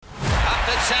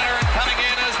at center and coming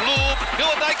in as Lube.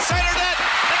 Gillidyke center net.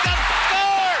 McDonald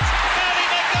scores! Patty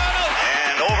McDonald!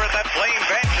 And over at that Flame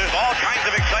bench, there's all kinds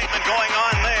of excitement going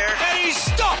on there. And he's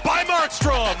stopped by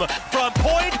Markstrom from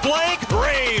point-blank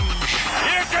range.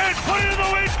 You can put it in the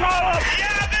win column!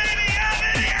 Yeah, baby! Yeah,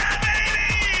 baby! Yeah,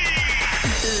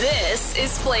 baby! This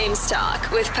is Flames Talk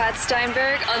with Pat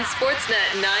Steinberg on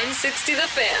Sportsnet 960 The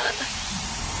Fan.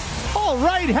 All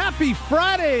right, happy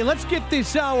Friday. Let's get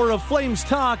this hour of Flames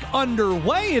Talk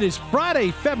underway. It is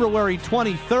Friday, February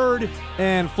 23rd,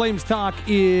 and Flames Talk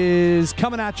is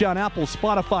coming at you on Apple,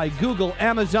 Spotify, Google,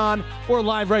 Amazon, or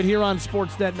live right here on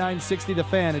Sportsnet 960 The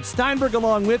Fan. It's Steinberg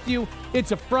along with you.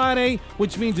 It's a Friday,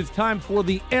 which means it's time for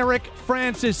the Eric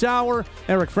Francis Hour.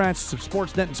 Eric Francis of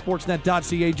Sportsnet and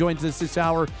Sportsnet.ca joins us this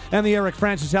hour. And the Eric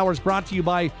Francis Hour is brought to you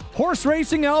by Horse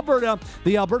Racing Alberta.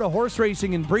 The Alberta horse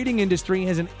racing and breeding industry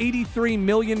has an $83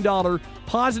 million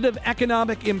positive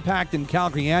economic impact in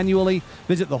Calgary annually.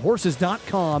 Visit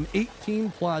thehorses.com.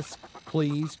 18 plus.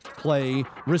 Please play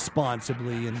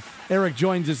responsibly. And Eric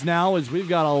joins us now as we've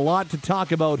got a lot to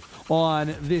talk about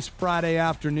on this Friday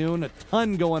afternoon. A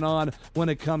ton going on when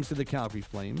it comes to the Calgary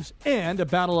Flames and a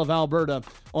Battle of Alberta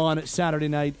on Saturday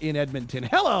night in Edmonton.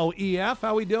 Hello, EF.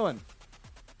 How we doing?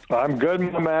 I'm good,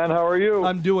 my man. How are you?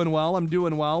 I'm doing well.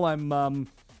 I'm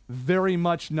very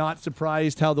much not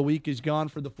surprised how the week has gone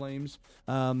for the Flames.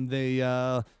 They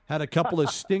had a couple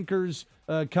of stinkers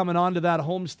coming onto that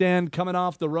homestand, coming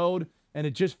off the road. And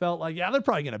it just felt like, they're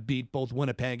probably going to beat both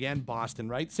Winnipeg and Boston,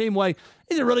 right? Same way,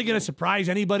 is it really going to surprise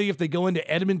anybody if they go into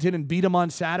Edmonton and beat them on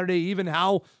Saturday, even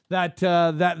how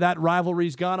that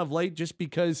rivalry's gone of late, just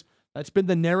because that's been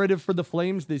the narrative for the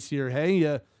Flames this year.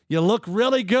 Hey, you look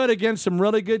really good against some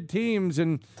really good teams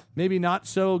and maybe not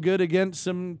so good against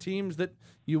some teams that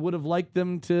you would have liked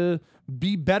them to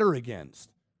be better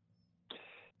against.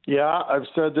 Yeah, I've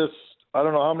said this I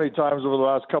don't know how many times over the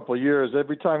last couple of years.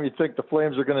 Every time you think the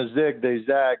Flames are going to zig, they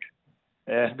zag.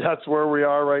 And that's where we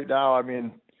are right now. I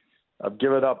mean, I've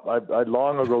given up. I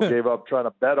long ago gave up trying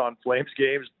to bet on Flames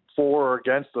games for or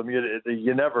against them.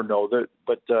 You never know.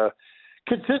 But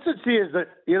consistency is that,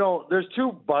 there's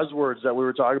two buzzwords that we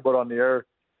were talking about on the air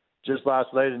just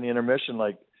last night in the intermission,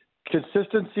 like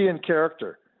consistency and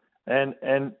character. And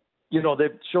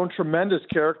they've shown tremendous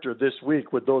character this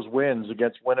week with those wins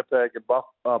against Winnipeg and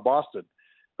Boston.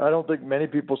 I don't think many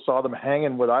people saw them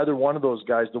hanging with either one of those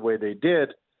guys the way they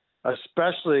did,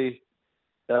 especially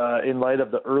in light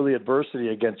of the early adversity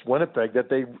against Winnipeg that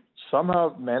they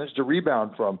somehow managed to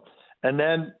rebound from. And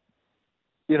then,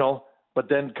 but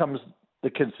then comes the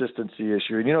consistency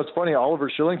issue. And, it's funny,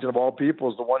 Oliver Shillington, of all people,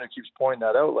 is the one who keeps pointing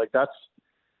that out. Like, that's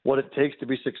what it takes to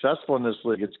be successful in this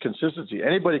league. It's consistency.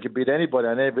 Anybody can beat anybody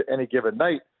on any given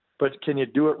night, but can you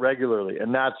do it regularly?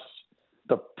 And that's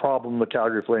the problem the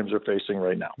Calgary Flames are facing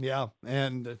right now. Yeah,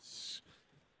 and it's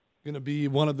going to be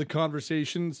one of the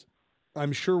conversations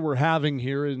I'm sure we're having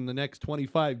here in the next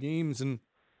 25 games. And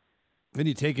then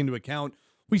you take into account,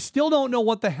 we still don't know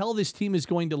what the hell this team is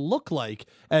going to look like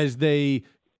as they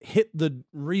hit the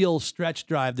real stretch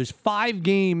drive. There's 5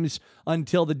 games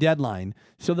until the deadline,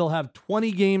 so they'll have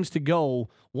 20 games to go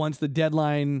once the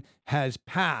deadline has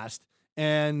passed.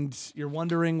 And you're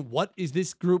wondering, what is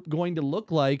this group going to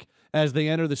look like as they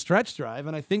enter the stretch drive?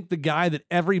 And I think the guy that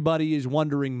everybody is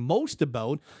wondering most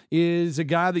about is a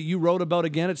guy that you wrote about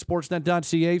again at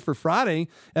Sportsnet.ca for Friday,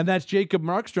 and that's Jacob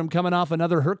Markstrom coming off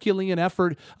another Herculean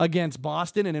effort against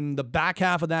Boston. And in the back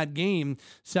half of that game,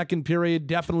 second period,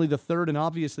 definitely the third, and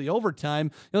obviously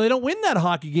overtime, they don't win that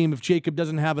hockey game if Jacob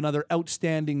doesn't have another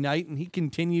outstanding night, and he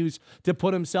continues to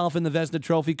put himself in the Vezina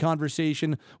Trophy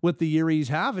conversation with the year he's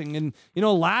having. And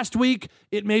last week,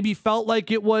 it maybe felt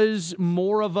like it was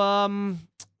more of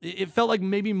it felt like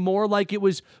maybe more like it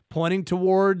was pointing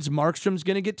towards Markstrom's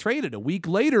going to get traded. A week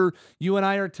later, you and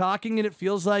I are talking, and it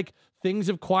feels like things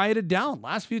have quieted down.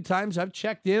 Last few times I've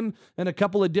checked in a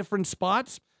couple of different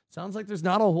spots, sounds like there's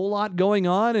not a whole lot going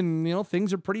on, and,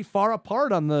 things are pretty far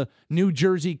apart on the New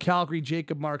Jersey, Calgary,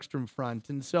 Jacob Markstrom front.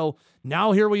 And so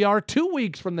now here we are 2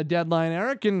 weeks from the deadline,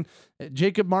 Eric, and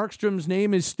Jacob Markstrom's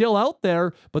name is still out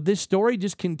there, but this story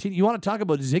just continues. You want to talk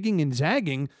about zigging and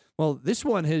zagging? Well, this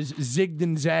one has zigged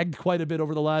and zagged quite a bit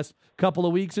over the last couple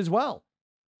of weeks as well.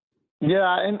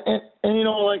 Yeah, and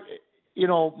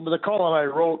the column I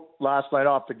wrote last night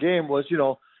off the game was,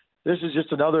 this is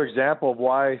just another example of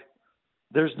why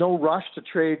there's no rush to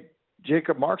trade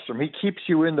Jacob Markstrom. He keeps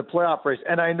you in the playoff race.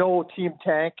 And I know Team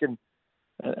Tank and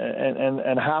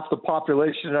half the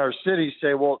population in our city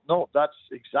say, well, no, that's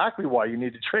exactly why you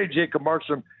need to trade Jacob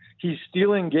Markstrom. He's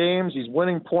stealing games. He's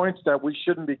winning points that we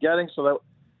shouldn't be getting so that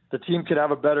the team could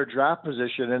have a better draft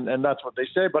position. And that's what they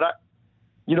say. But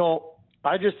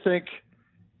I just think,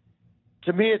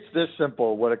 to me, it's this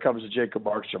simple when it comes to Jacob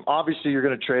Markstrom. Obviously, you're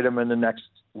going to trade him in the next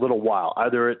little while,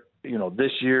 either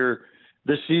this year,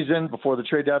 this season before the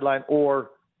trade deadline,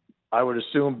 or I would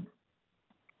assume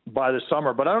by the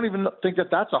summer. But I don't even think that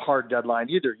that's a hard deadline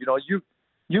either.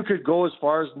 You could go as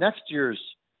far as next year's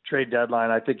trade deadline,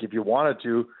 I think, if you wanted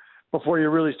to, before you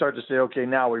really start to say, okay,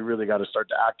 now we really got to start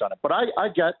to act on it. But I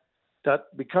get that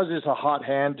because it's a hot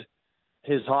hand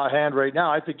right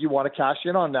now, I think you want to cash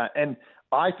in on that. And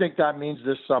I think that means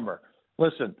this summer.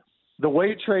 Listen, the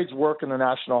way trades work in the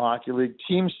National Hockey League,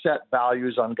 teams set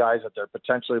values on guys that they're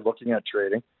potentially looking at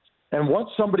trading. And once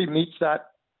somebody meets that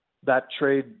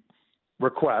trade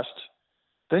request,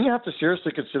 then you have to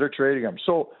seriously consider trading them.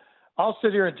 So I'll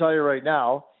sit here and tell you right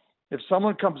now, if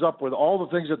someone comes up with all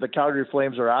the things that the Calgary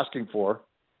Flames are asking for,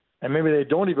 and maybe they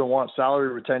don't even want salary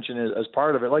retention as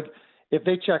part of it, like if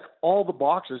they check all the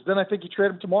boxes, then I think you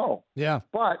trade them tomorrow. Yeah.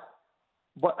 But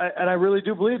and I really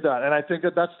do believe that, and I think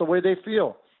that that's the way they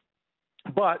feel.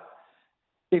 But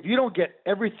if you don't get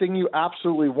everything you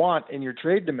absolutely want in your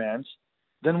trade demands,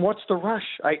 then what's the rush?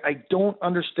 I don't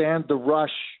understand the rush,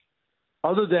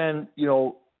 other than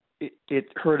it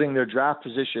hurting their draft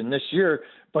position this year.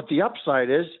 But the upside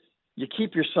is you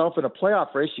keep yourself in a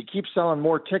playoff race. You keep selling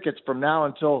more tickets from now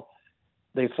until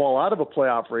they fall out of a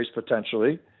playoff race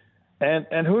potentially.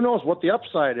 And who knows what the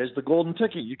upside is, the golden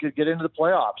ticket. You could get into the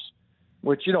playoffs,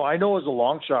 which, I know is a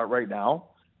long shot right now.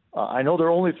 I know they're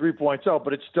only 3 points out,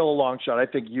 but it's still a long shot. I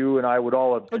think you and I would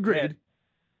all have agreed.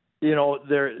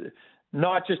 They're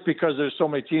not just because there's so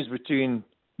many teams between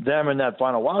them and that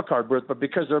final wild card berth, but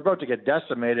because they're about to get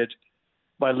decimated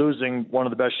by losing one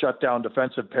of the best shutdown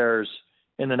defensive pairs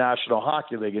in the National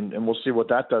Hockey League. And we'll see what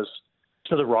that does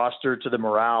to the roster, to the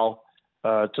morale,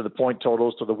 to the point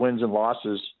totals, to the wins and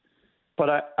losses.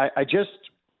 But I just,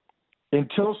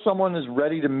 until someone is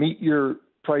ready to meet your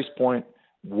price point,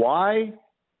 why?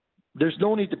 There's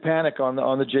no need to panic on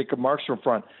the Jacob Markstrom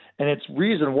front. And it's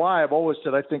reason why I've always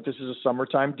said I think this is a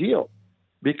summertime deal,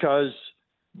 because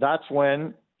that's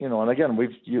when, and again,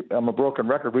 I'm a broken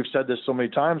record. We've said this so many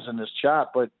times in this chat,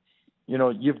 but,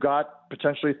 you've got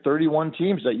potentially 31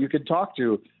 teams that you could talk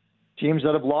to, teams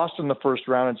that have lost in the first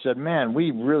round and said, man,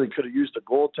 we really could have used a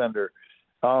goaltender.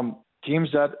 Teams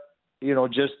that,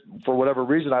 just for whatever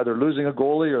reason, either losing a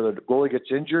goalie or the goalie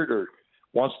gets injured or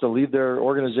wants to leave their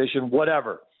organization,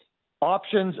 whatever.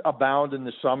 Options abound in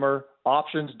the summer.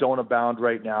 Options don't abound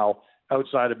right now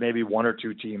outside of maybe one or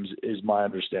two teams is my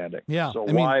understanding. Yeah. So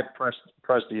why press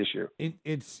the issue?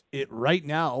 Right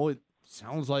now, it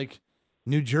sounds like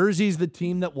New Jersey's the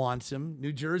team that wants him.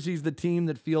 New Jersey's the team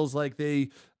that feels like they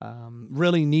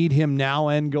really need him now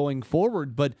and going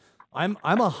forward. But I'm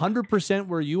 100%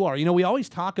 where you are. We always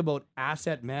talk about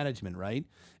asset management, right?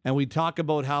 And we talk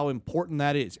about how important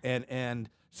that is. And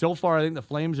so far, I think the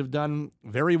Flames have done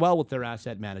very well with their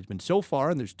asset management so far,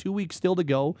 and there's 2 weeks still to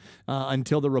go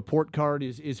until the report card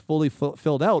is fully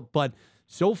filled out. But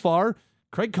so far,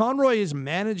 Craig Conroy has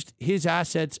managed his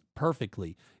assets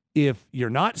perfectly. If you're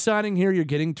not signing here, you're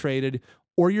getting traded,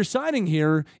 or you're signing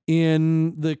here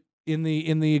in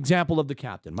the example of the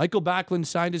captain. Michael Backlund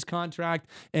signed his contract,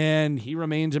 and he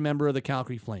remains a member of the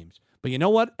Calgary Flames. But you know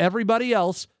what? Everybody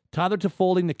else, Tyler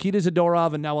Toffoli, Nikita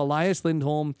Zadorov, and now Elias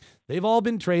Lindholm, they've all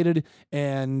been traded.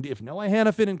 And if Noah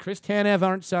Hanifin and Chris Tanev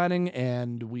aren't signing,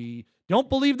 and we don't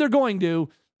believe they're going to,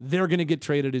 they're going to get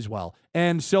traded as well.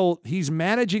 And so he's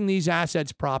managing these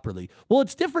assets properly. Well,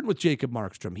 it's different with Jacob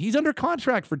Markstrom. He's under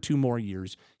contract for 2 more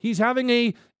years. He's having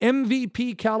a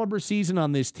MVP caliber season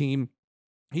on this team.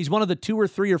 He's one of the 2 or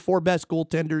 3 or 4 best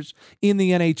goaltenders in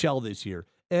the NHL this year.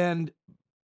 And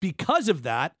because of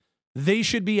that, they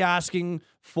should be asking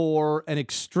for an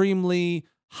extremely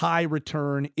high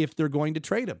return if they're going to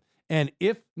trade him. And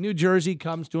if New Jersey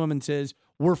comes to him and says,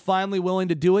 we're finally willing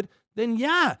to do it, then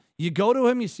yeah, you go to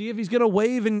him, you see if he's going to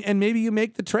waive, and maybe you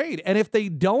make the trade. And if they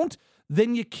don't,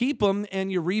 then you keep him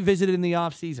and you revisit it in the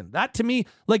offseason. That, to me,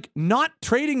 like not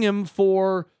trading him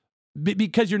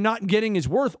because you're not getting his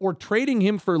worth, or trading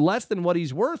him for less than what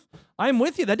he's worth, I'm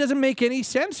with you. That doesn't make any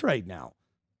sense right now.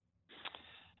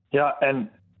 Yeah, and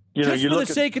just for the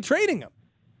sake of trading him.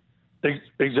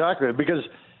 Exactly, because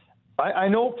I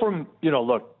know from,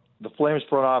 look, the Flames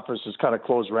front office has kind of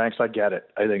closed ranks. I get it.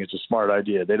 I think it's a smart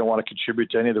idea. They don't want to contribute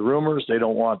to any of the rumors. They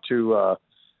don't want to.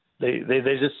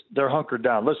 They're hunkered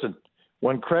down. Listen,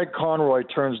 when Craig Conroy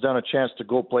turns down a chance to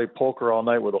go play poker all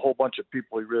night with a whole bunch of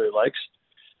people he really likes,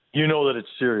 you know that it's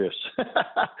serious,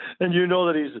 and you know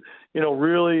that he's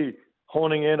really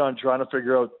honing in on trying to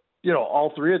figure out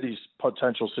all 3 of these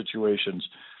potential situations.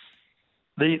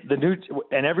 The new,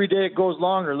 and every day it goes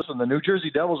longer. Listen, the New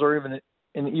Jersey Devils are even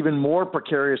an even more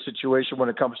precarious situation when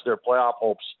it comes to their playoff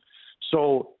hopes.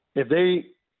 So if they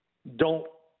don't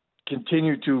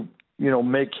continue to,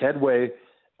 make headway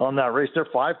on that race, they're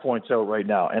 5 points out right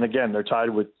now. And again, they're tied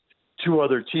with two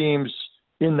other teams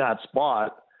in that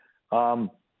spot.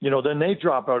 Then they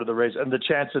drop out of the race, and the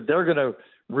chance that they're going to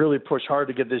really push hard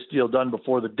to get this deal done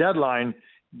before the deadline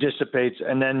dissipates,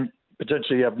 and then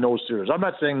potentially you have no suitors. I'm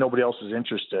not saying nobody else is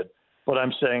interested, but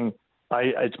I'm saying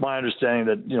it's my understanding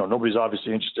that nobody's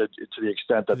obviously interested to the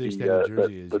extent that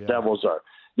the Devils are.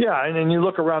 Yeah, and then you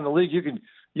look around the league, you can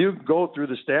go through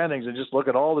the standings and just look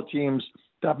at all the teams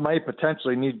that might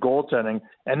potentially need goaltending,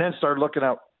 and then start looking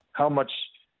at how much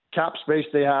cap space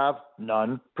they have.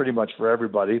 None, pretty much for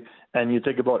everybody. And you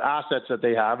think about assets that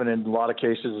they have, and in a lot of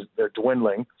cases they're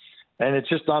dwindling, and it's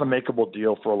just not a makeable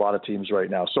deal for a lot of teams right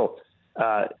now. So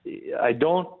I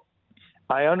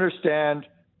understand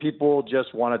people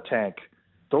just want to tank.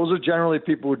 Those are generally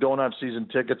people who don't have season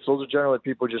tickets. Those are generally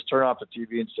people who just turn off the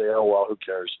TV and say, oh, well, who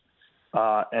cares?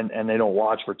 And they don't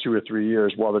watch for 2 or 3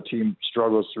 years while the team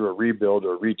struggles through a rebuild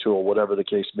or retool, whatever the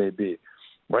case may be.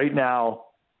 Right now,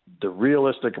 the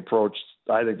realistic approach,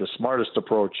 I think the smartest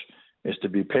approach, is to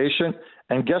be patient.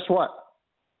 And guess what?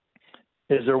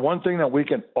 Is there one thing that we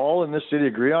can all in this city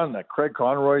agree on, that Craig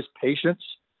Conroy's patience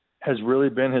has really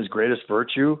been his greatest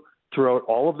virtue throughout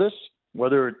all of this?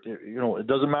 Whether, it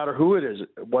doesn't matter who it is,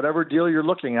 whatever deal you're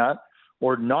looking at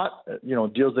or not,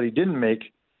 deals that he didn't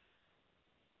make,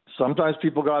 sometimes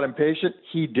people got impatient.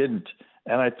 He didn't.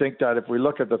 And I think that if we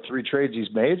look at the 3 trades he's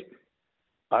made,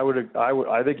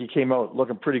 I think he came out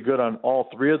looking pretty good on all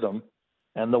 3 of them.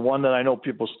 And the one that I know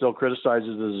people still criticize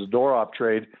is the Zadorov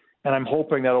trade. And I'm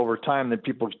hoping that over time that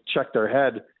people check their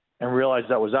head and realize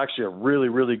that was actually a really,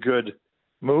 really good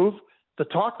move. The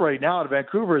talk right now out of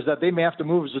Vancouver is that they may have to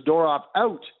move Zadorov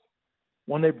out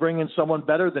when they bring in someone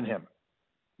better than him.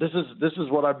 This is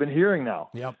what I've been hearing now.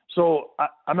 Yep. So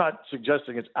I'm not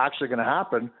suggesting it's actually going to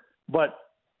happen, but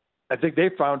I think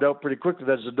they found out pretty quickly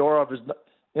that Zadorov is,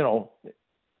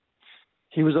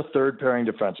 he was a third pairing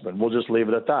defenseman. We'll just leave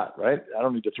it at that, right? I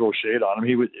don't need to throw shade on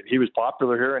him. He was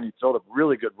popular here, and he filled a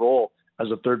really good role as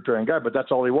a third pairing guy, but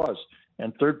that's all he was.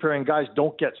 And third pairing guys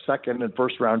don't get second and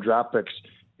first round draft picks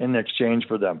in exchange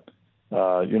for them.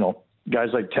 Guys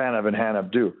like Tanev and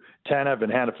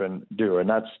Hanifin do. And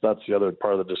that's the other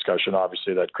part of the discussion,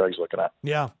 obviously, that Craig's looking at.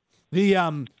 Yeah.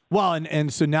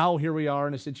 And so now here we are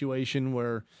in a situation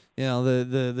where,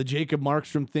 the Jacob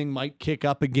Markstrom thing might kick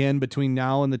up again between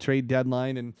now and the trade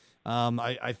deadline. And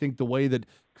I think the way that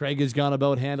Craig has gone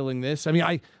about handling this, I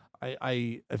mean,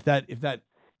 if that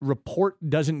report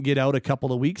doesn't get out a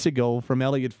couple of weeks ago from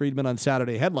Elliot Friedman on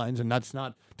Saturday Headlines, and that's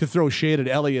not to throw shade at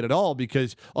Elliot at all,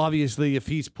 because obviously if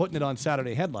he's putting it on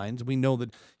Saturday Headlines, we know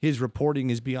that his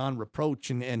reporting is beyond reproach,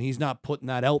 and he's not putting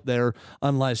that out there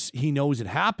unless he knows it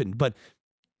happened. But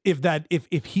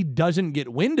if he doesn't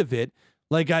get wind of it,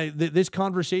 this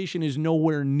conversation is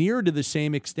nowhere near to the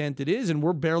same extent it is, and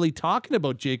we're barely talking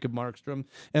about Jacob Markstrom,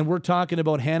 and we're talking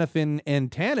about Hanifin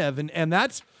and Tanev, and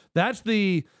that's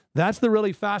the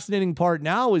really fascinating part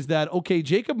now, is that, okay,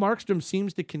 Jacob Markstrom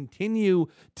seems to continue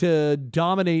to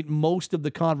dominate most of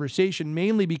the conversation,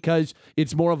 mainly because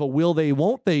it's more of a will they,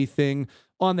 won't they thing.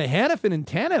 On the Hanifin and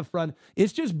Tanev front,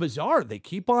 it's just bizarre. They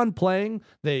keep on playing.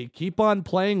 They keep on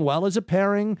playing well as a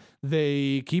pairing.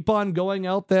 They keep on going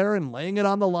out there and laying it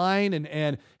on the line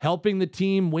and helping the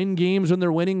team win games when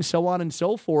they're winning, so on and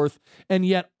so forth. And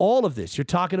yet all of this, you're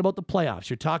talking about the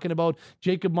playoffs. You're talking about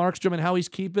Jacob Markstrom and how he's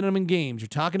keeping them in games. You're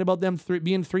talking about them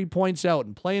being 3 points out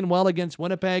and playing well against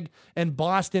Winnipeg and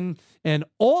Boston and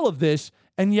all of this.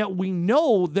 And yet we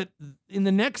know that in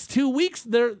the next 2 weeks,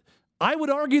 I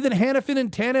would argue that Hanifin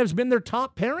and Tanev's been their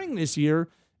top pairing this year,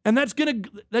 and that's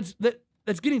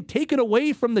getting taken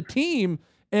away from the team,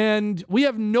 and we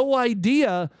have no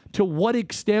idea to what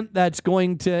extent that's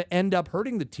going to end up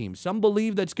hurting the team. Some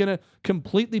believe that's going to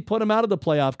completely put them out of the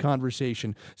playoff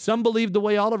conversation. Some believe the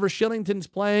way Oliver Shillington's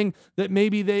playing that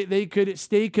maybe they could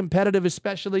stay competitive,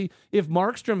 especially if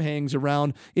Markstrom hangs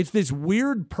around. It's this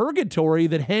weird purgatory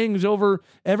that hangs over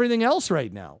everything else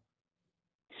right now.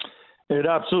 It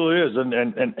absolutely is.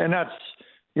 And that's,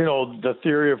 the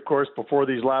theory, of course, before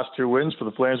these last 2 wins for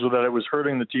the Flames was that it was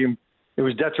hurting the team. It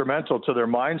was detrimental to their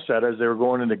mindset as they were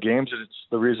going into games. And it's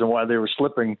the reason why they were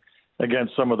slipping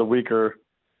against some of the weaker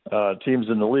teams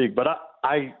in the league. But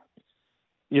I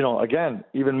again,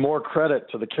 even more credit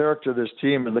to the character of this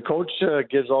team. And the coach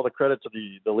gives all the credit to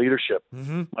the leadership,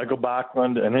 Michael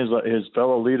Backlund and his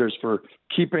fellow leaders, for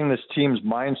keeping this team's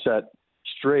mindset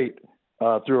straight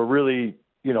through a really,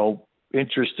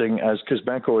 interesting, as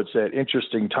Kuzmenko would say,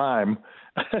 interesting time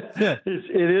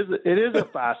it is a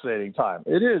fascinating time.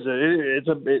 It is.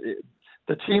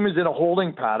 The team is in a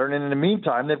holding pattern, and in the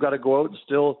meantime, they've got to go out and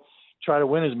still try to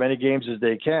win as many games as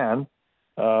they can.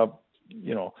 Obviously,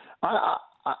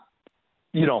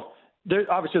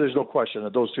 there's no question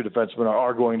that those two defensemen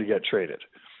are going to get traded,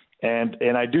 and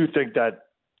I do think that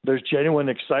there's genuine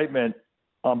excitement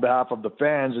on behalf of the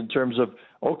fans in terms of,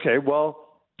 okay,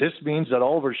 well, this means that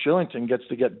Oliver Kylington gets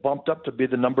to get bumped up to be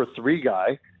the number 3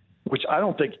 guy, which I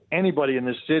don't think anybody in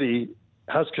this city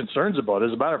has concerns about.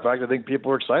 As a matter of fact, I think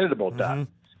people are excited about that.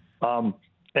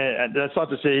 And that's not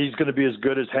to say he's going to be as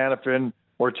good as Hanifin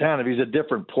or Tanev. He's a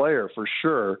different player for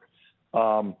sure.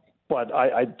 But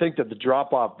I think that the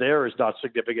drop-off there is not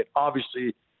significant.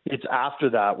 Obviously, it's after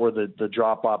that where the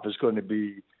drop-off is going to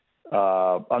be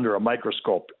under a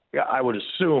microscope. I would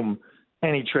assume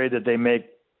any trade that they make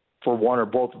for one or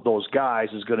both of those guys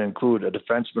is going to include a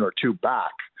defenseman or 2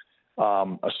 back,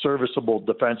 a serviceable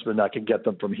defenseman that can get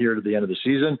them from here to the end of the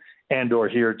season and or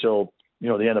here till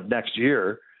the end of next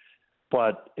year.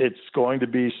 But it's going to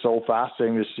be so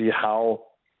fascinating to see how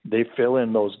they fill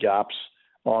in those gaps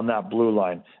on that blue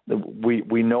line.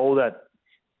 We know that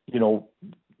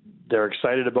they're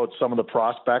excited about some of the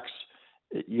prospects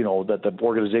that the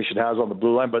organization has on the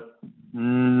blue line, but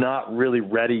not really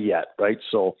ready yet, right?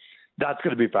 So that's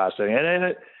going to be fascinating.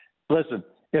 And listen,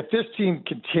 if this team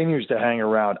continues to hang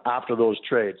around after those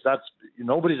trades,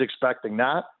 nobody's expecting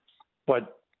that.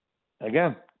 But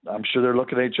again, I'm sure they're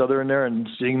looking at each other in there and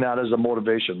seeing that as a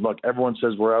motivation. Look, everyone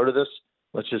says we're out of this.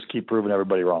 Let's just keep proving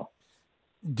everybody wrong.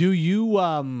 Do you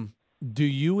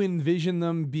envision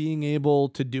them being able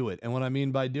to do it? And what I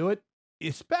mean by do it,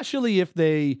 especially if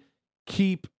they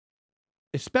keep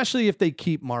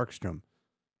Markstrom,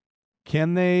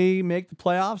 can they make the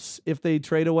playoffs if they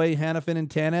trade away Hanifin and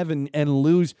Tanev and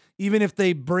lose, even if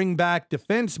they bring back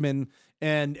defensemen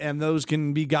and those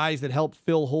can be guys that help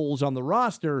fill holes on the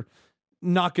roster?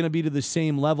 Not going to be to the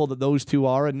same level that those two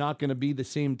are, and not going to be the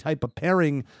same type of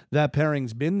pairing that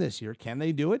pairing's been this year. Can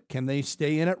they do it? Can they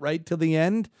stay in it right to the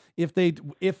end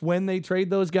when they trade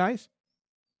those guys?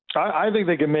 I think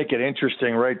they can make it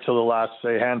interesting right till the last,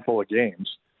 say, handful of games.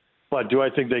 But do I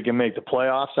think they can make the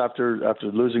playoffs after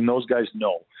losing those guys?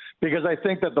 No. Because I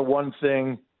think that the one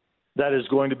thing that is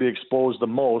going to be exposed the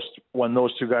most when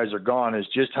those two guys are gone is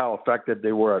just how effective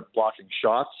they were at blocking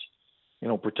shots,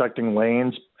 protecting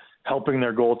lanes, helping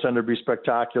their goaltender be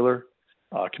spectacular,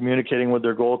 communicating with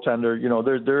their goaltender.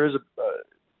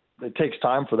 It takes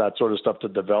time for that sort of stuff to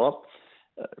develop.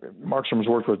 Markstrom's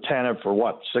worked with Tanev for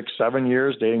 6-7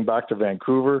 years, dating back to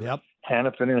Vancouver. Yep.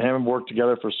 Hanifin and him have worked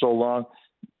together for so long.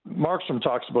 Markstrom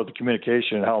talks about the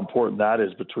communication and how important that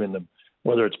is between them,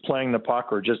 whether it's playing the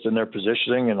puck or just in their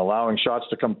positioning and allowing shots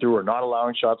to come through or not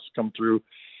allowing shots to come through.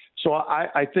 So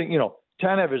I think,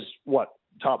 Tanev is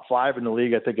top 5 in the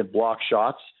league, I think, in block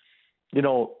shots.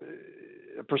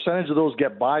 A percentage of those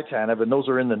get by Tanev, and those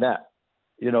are in the net.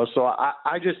 So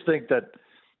I just think that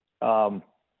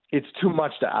it's too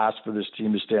much to ask for this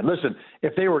team to stand. Listen,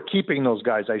 if they were keeping those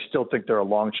guys, I still think they're a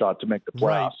long shot to make the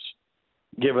playoffs,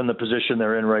 given the position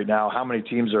they're in right now, how many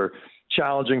teams are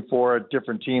challenging for it,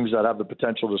 different teams that have the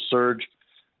potential to surge.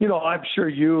 I'm sure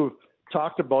you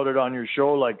talked about it on your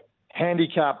show, like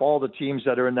handicap all the teams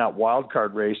that are in that wild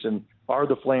card race, and are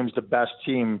the Flames the best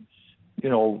team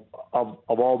of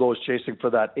all those chasing for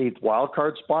that 8th wild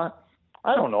card spot?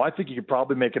 I don't know. I think you could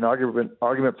probably make an argument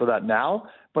for that now,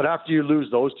 but after you lose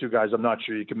those two guys, I'm not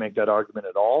sure you can make that argument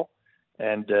at all.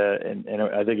 And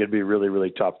I think it'd be really,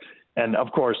 really tough. And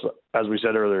of course, as we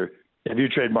said earlier, if you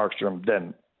trade Markstrom,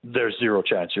 then there's zero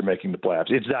chance you're making the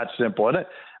playoffs. It's that simple. And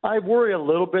I worry a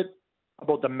little bit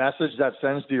about the message that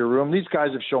sends to your room. These guys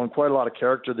have shown quite a lot of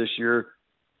character this year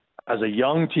as a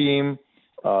young team.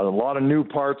 A lot of new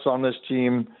parts on this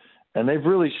team, and they've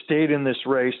really stayed in this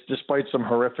race despite some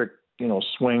horrific,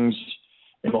 swings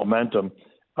in momentum.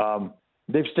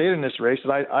 They've stayed in this race,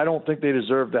 and I don't think they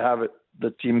deserve to have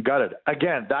the team gutted.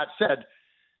 Again, that said,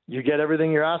 you get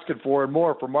everything you're asking for and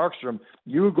more from Markstrom.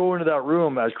 You go into that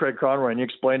room as Craig Conroy, and you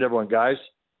explain to everyone, guys,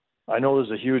 I know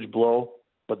there's a huge blow,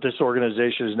 but this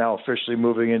organization is now officially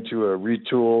moving into a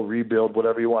retool, rebuild,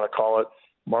 whatever you want to call it.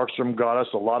 Markstrom got us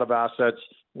a lot of assets.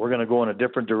 We're going to go in a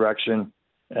different direction.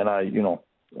 And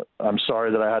I'm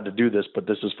sorry that I had to do this, but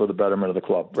this is for the betterment of the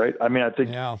club, right? I mean, I think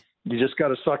you just got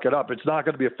to suck it up. It's not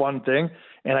going to be a fun thing.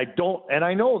 And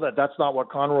I know that that's not what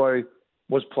Conroy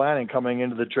was planning coming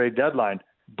into the trade deadline.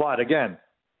 But again,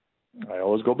 I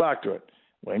always go back to it.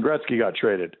 Wayne Gretzky got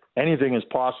traded. Anything is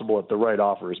possible if the right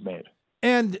offer is made.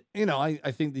 And,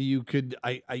 I think that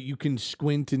you can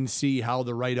squint and see how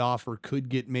the right offer could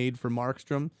get made for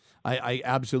Markstrom. I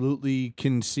absolutely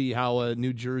can see how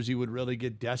New Jersey would really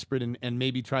get desperate and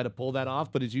maybe try to pull that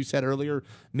off. But as you said earlier,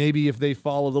 maybe if they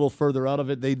fall a little further out of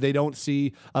it, they don't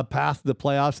see a path to the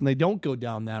playoffs and they don't go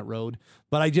down that road.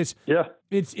 But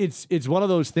it's one of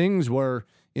those things where,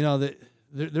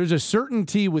 there's a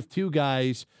certainty with two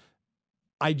guys.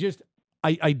 I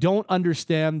don't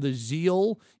understand the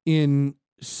zeal in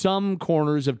some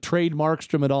corners of trade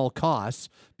Markstrom at all costs,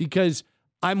 because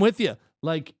I'm with you.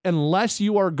 Like, unless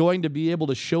you are going to be able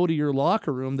to show to your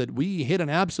locker room that we hit an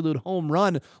absolute home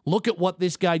run, look at what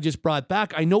this guy just brought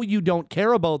back. I know you don't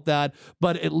care about that,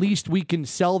 but at least we can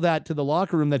sell that to the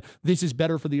locker room that this is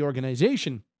better for the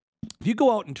organization. If you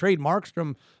go out and trade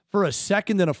Markstrom for a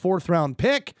second and a fourth round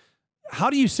pick, how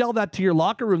do you sell that to your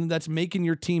locker room that's making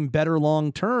your team better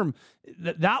long term?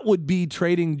 That would be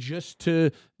trading just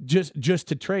to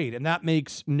trade, and that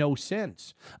makes no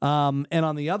sense. And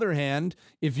on the other hand,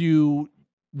 if you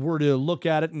were to look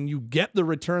at it and you get the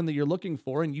return that you're looking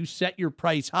for and you set your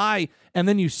price high and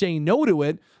then you say no to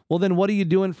it, well, then what are you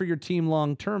doing for your team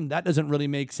long term? That doesn't really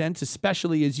make sense,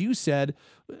 especially as you said.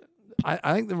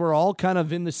 I think that we're all kind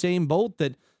of in the same boat,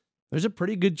 that there's a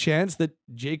pretty good chance that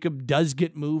Jacob does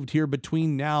get moved here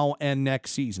between now and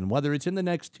next season. Whether it's in the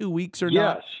next 2 weeks or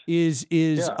not is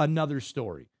another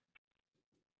story.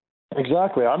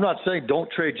 Exactly. I'm not saying don't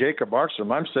trade Jacob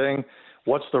Markstrom. I'm saying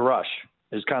what's the rush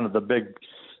is kind of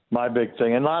my big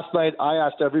thing. And last night I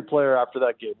asked every player after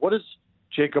that game, what does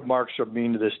Jacob Markstrom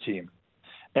mean to this team?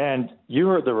 And you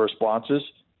heard the responses.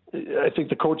 I think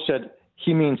the coach said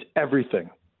he means everything.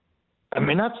 I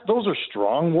mean, those are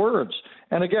strong words.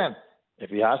 And again, if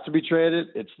he has to be traded,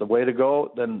 it's the way to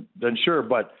go, then sure.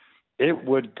 But it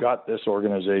would gut this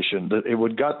organization. It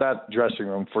would gut that dressing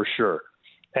room for sure.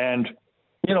 And,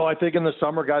 I think in the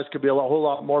summer, guys could be a whole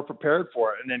lot more prepared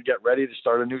for it and then get ready to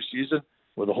start a new season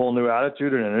with a whole new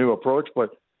attitude and a new approach.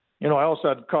 But, I also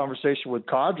had a conversation with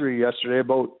Kadri yesterday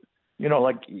about,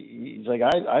 he's like,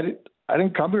 I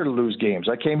didn't come here to lose games.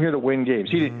 I came here to win games.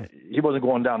 He wasn't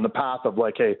going down the path of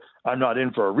like, hey, I'm not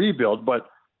in for a rebuild, but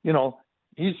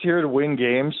he's here to win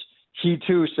games. He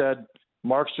too said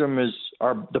Markstrom is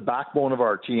the backbone of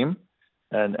our team,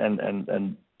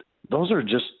 and those are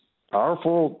just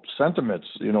powerful sentiments.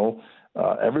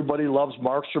 Everybody loves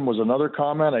Markstrom was another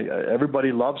comment.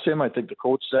 Everybody loves him. I think the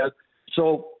coach said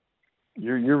so.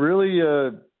 You're really.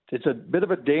 It's a bit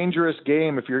of a dangerous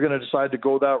game if you're going to decide to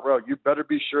go that route. You better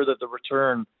be sure that the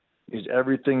return is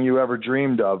everything you ever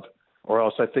dreamed of, or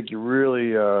else I think you're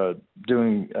really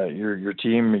doing your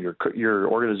team, your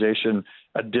organization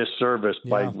a disservice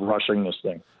by rushing this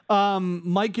thing.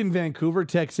 Mike in Vancouver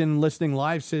texts in listening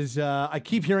live, says, I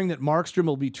keep hearing that Markstrom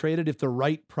will be traded if the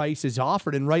right price is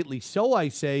offered, and rightly so, I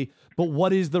say, but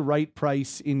what is the right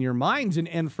price in your minds?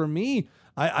 And for me,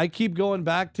 I keep going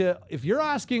back to, if you're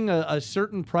asking a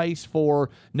certain price for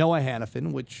Noah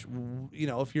Hanifin, which,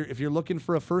 if you're looking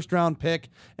for a first round pick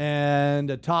and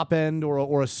a top end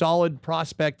or a solid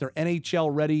prospect or NHL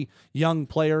ready young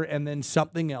player and then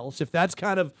something else, if that's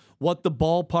kind of what the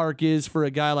ballpark is for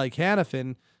a guy like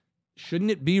Hanifin,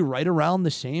 shouldn't it be right around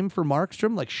the same for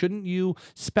Markstrom? Like, shouldn't you,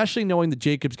 especially knowing that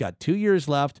Jacob's got 2 years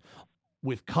left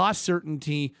with cost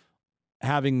certainty,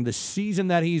 having the season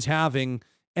that he's having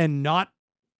and not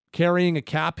carrying a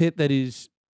cap hit that is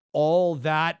all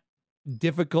that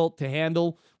difficult to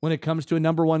handle when it comes to a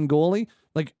number one goalie?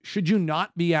 Like, should you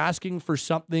not be asking for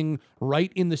something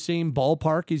right in the same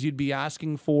ballpark as you'd be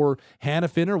asking for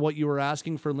Hanifin or what you were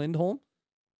asking for Lindholm?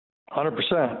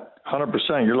 100%.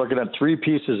 You're looking at 3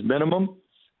 pieces minimum.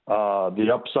 The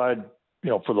upside,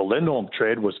 for the Lindholm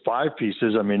trade was 5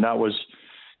 pieces. I mean, that was,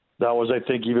 I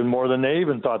think, even more than they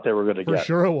even thought they were going to get. For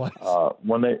sure it was.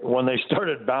 When they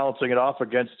started balancing it off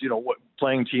against,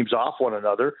 playing teams off one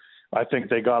another, I think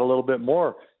they got a little bit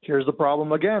more. Here's the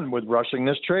problem again with rushing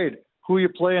this trade. Who are you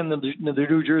playing the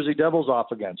New Jersey Devils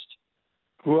off against?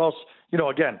 Who else?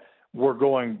 Again, we're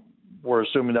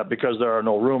assuming that because there are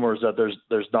no rumors that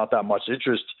there's not that much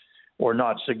interest or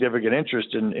not significant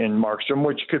interest in Markstrom,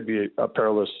 which could be a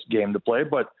perilous game to play,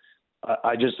 but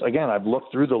I've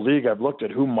looked through the league. I've looked at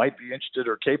who might be interested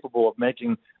or capable of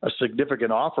making a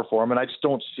significant offer for him, and I just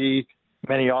don't see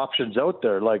many options out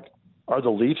there. Like, are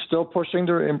the Leafs still pushing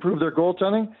to improve their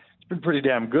goaltending? It's been pretty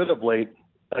damn good of late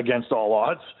against all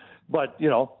odds. But,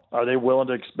 are they willing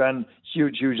to expend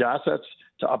huge assets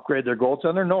to upgrade their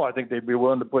goaltender? No, I think they'd be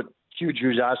willing to put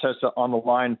huge assets on the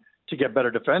line to get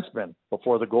better defensemen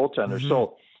before the goaltender. Mm-hmm.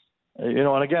 So,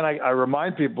 and again, I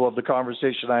remind people of the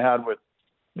conversation I had with,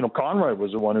 Conroy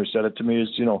was the one who said it to me is,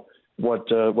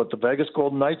 the Vegas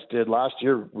Golden Knights did last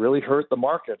year really hurt the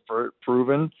market for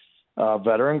proven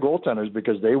veteran goaltenders,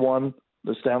 because they won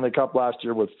the Stanley Cup last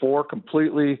year with 4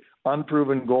 completely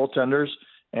unproven goaltenders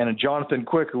and a Jonathan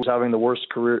Quick who was having the worst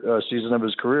season of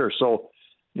his career. So,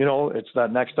 it's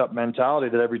that next up mentality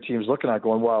that every team's looking at,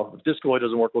 going, well, if this goalie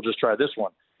doesn't work, we'll just try this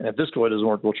one. And if this goalie doesn't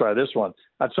work, we'll try this one.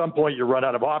 At some point, you run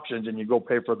out of options and you go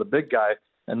pay for the big guy.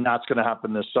 And that's going to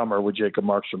happen this summer with Jacob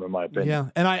Markstrom, in my opinion. Yeah,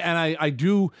 and I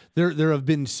do. There have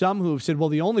been some who have said, well,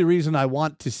 the only reason I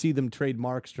want to see them trade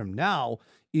Markstrom now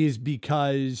is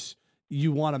because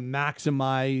you want to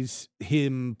maximize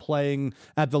him playing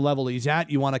at the level he's at.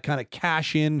 You want to kind of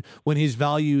cash in when his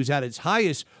value is at its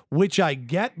highest, which I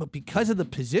get. But because of the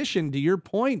position, to your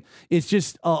point, it's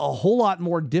just a whole lot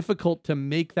more difficult to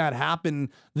make that happen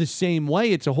the same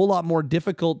way. It's a whole lot more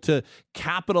difficult to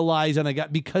capitalize on a guy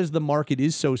because the market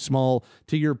is so small,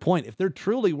 to your point. If they're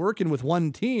truly working with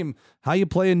one team, how you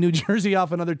play in New Jersey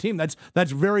off another team, that's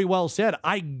very well said.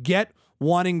 I get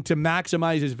wanting to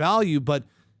maximize his value, but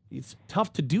it's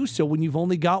tough to do so when you've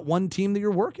only got one team that you're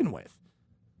working with.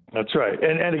 That's right.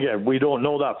 And again, we don't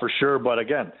know that for sure. But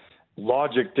again,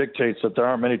 logic dictates that there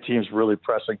aren't many teams really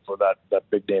pressing for that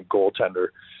big name goaltender.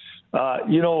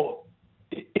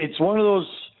 It's one of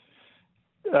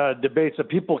those debates that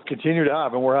people continue to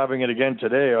have, and we're having it again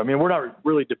today. I mean, we're not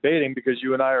really debating because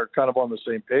you and I are kind of on the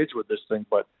same page with this thing.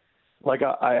 But like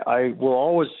I will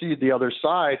always see the other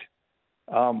side.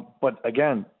 But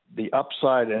again, the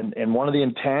upside and one of the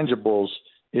intangibles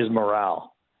is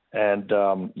morale. And,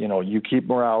 you keep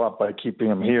morale up by keeping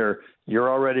them here. You're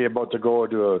already about to go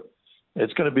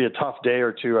it's going to be a tough day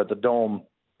or two at the Dome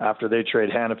after they trade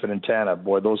Hanifin and Tanev.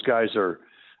 Boy, those guys are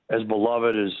as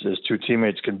beloved as two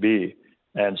teammates can be.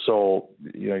 And so,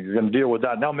 you're going to deal with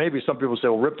that. Now, maybe some people say,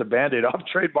 well, rip the Band-Aid off,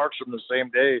 trade Markstrom the same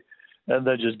day, and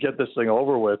then just get this thing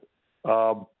over with.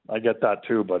 I get that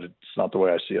too, but it's not the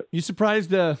way I see it. You surprised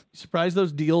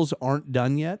those deals aren't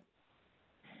done yet?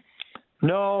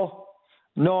 No,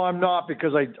 I'm not,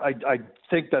 because I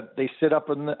think that they sit up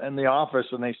in the office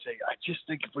and they say, I just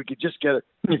think if we could just get it.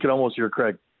 You can almost hear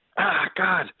Craig.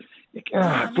 God,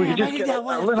 if we could just get a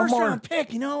little more round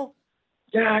pick,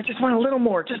 Yeah, I just want a little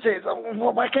more. Just say,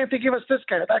 why can't they give us this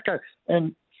guy, that guy?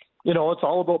 And it's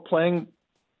all about playing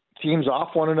teams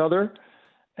off one another.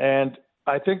 And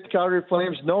I think the Calgary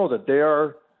Flames know that they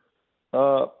are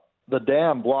the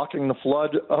dam blocking the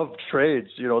flood of trades.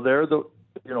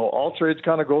 They're all trades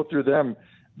kind of go through them.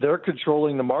 They're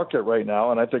controlling the market right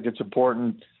now, and I think it's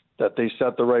important that they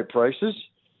set the right prices.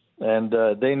 And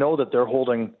they know that they're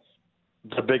holding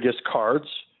the biggest cards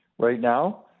right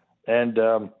now. And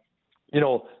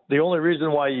the only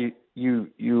reason why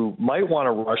you might want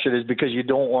to rush it is because you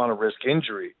don't want to risk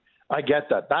injury. I get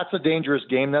that. That's a dangerous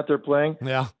game that they're playing.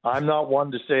 Yeah. I'm not one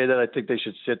to say that I think they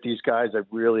should sit these guys. I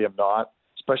really am not,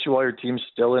 especially while your team's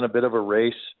still in a bit of a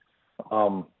race.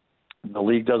 The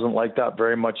league doesn't like that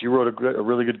very much. You wrote a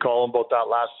really good column about that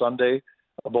last Sunday,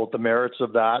 about the merits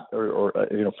of that, or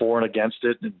for and against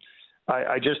it. And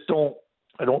I just don't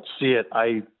see it.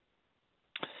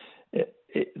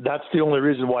 That's the only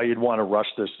reason why you'd want to rush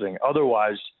this thing.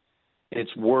 Otherwise,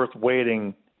 it's worth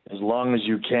waiting as long as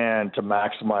you can to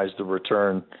maximize the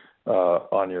return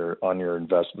on your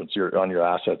investments, on your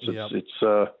assets. It's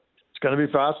going to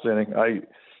be fascinating.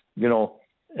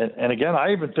 And again,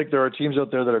 I even think there are teams out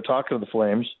there that are talking to the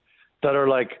Flames that are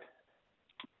like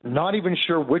not even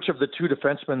sure which of the two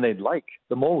defensemen they'd like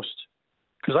the most,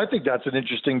 because I think that's an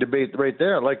interesting debate right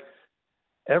there. Like,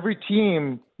 every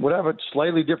team would have a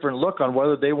slightly different look on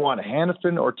whether they want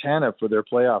Hanifin or Tanev for their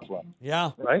playoff run.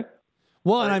 Yeah. Right?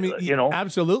 Well, and I mean,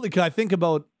 absolutely. Because I think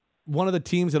about one of the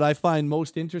teams that I find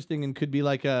most interesting and could be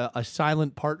like a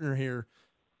silent partner here.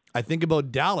 I think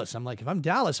about Dallas. I'm like, if I'm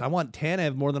Dallas, I want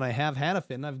Tanev more than I have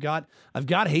Hanifin. I've got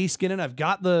Heiskanen. I've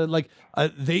got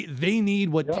they need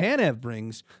what Tanev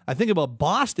brings. I think about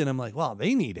Boston. I'm like, wow,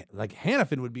 they need it. Like,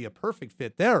 Hanifin would be a perfect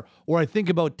fit there. Or I think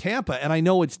about Tampa, and I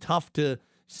know it's tough to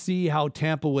see how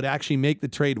Tampa would actually make the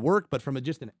trade work, but from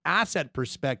just an asset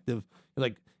perspective, you're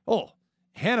like, oh,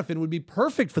 Hanifin would be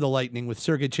perfect for the Lightning with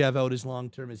Sergachev out as long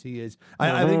term as he is.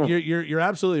 I think you're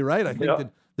absolutely right. I think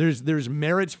that there's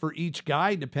merits for each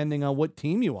guy depending on what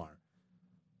team you are.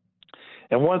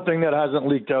 And one thing that hasn't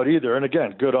leaked out either, and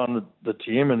again, good on the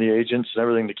team and the agents and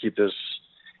everything to keep this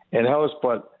in-house,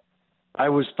 but I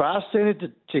was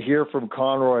fascinated to hear from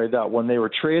Conroy that when they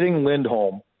were trading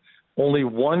Lindholm, only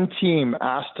one team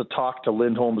asked to talk to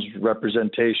Lindholm's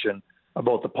representation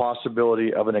about the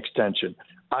possibility of an extension.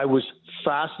 I was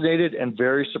fascinated and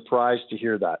very surprised to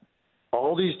hear that.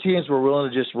 All these teams were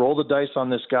willing to just roll the dice on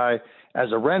this guy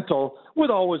as a rental, with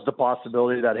always the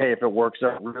possibility that, hey, if it works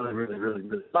out really, really, really,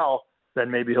 really well,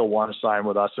 then maybe he'll want to sign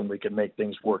with us and we can make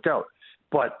things work out.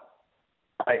 But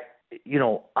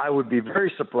I would be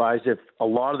very surprised if a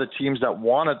lot of the teams that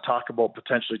want to talk about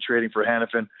potentially trading for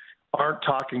Hanifin aren't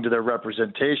talking to their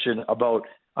representation about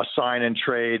a sign and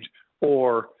trade,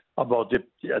 or about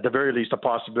at the very least a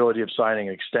possibility of signing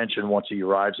an extension once he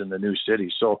arrives in the new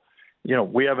city. So,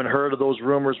 we haven't heard of those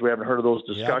rumors, we haven't heard of those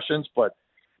discussions, but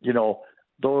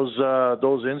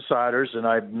those insiders, and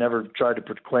I've never tried to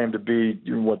proclaim to be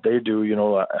what they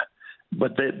do,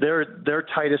 but they're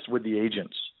tightest with the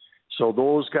agents. So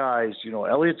those guys,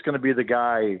 Elliott's going to be the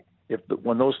guy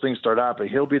when those things start happening.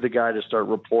 He'll be the guy to start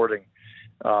reporting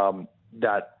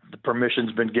that the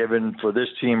permission's been given for this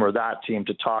team or that team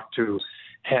to talk to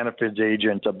Hanifin's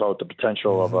agent about the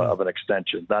potential of an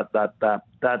extension. That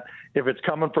if it's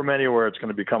coming from anywhere, it's going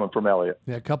to be coming from Elliott.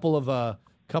 Yeah, a couple of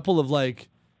like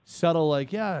subtle,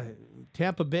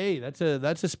 Tampa Bay. That's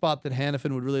a spot that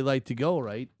Hanifin would really like to go.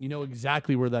 Right? You know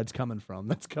exactly where that's coming from.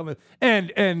 That's coming,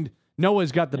 and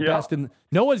Noah's got the best, and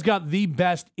Noah's got the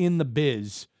best in the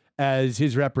biz as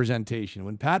his representation.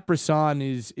 When Pat Brisson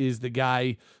is the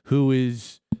guy who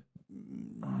is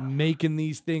making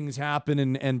these things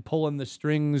happen and pulling the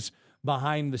strings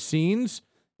behind the scenes,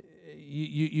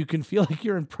 you can feel like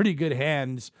you're in pretty good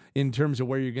hands in terms of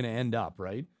where you're going to end up,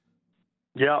 right?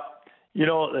 Yeah.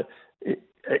 I'm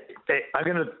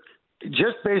going to,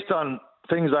 just based on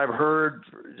things I've heard,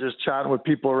 just chatting with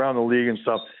people around the league and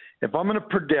stuff, if I'm going to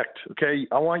predict, okay,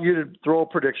 I want you to throw a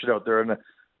prediction out there, and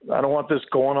I don't want this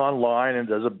going online and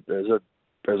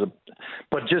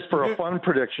but just for a fun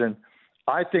prediction,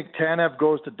 I think Tanev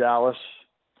goes to Dallas,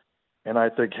 and I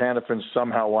think Hanifin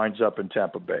somehow winds up in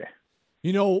Tampa Bay.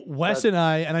 Wes and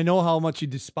I know how much you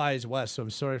despise Wes, so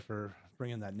I'm sorry for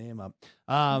bringing that name up.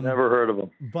 Never heard of him.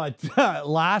 But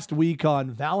last week on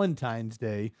Valentine's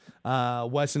Day,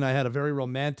 Wes and I had a very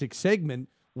romantic segment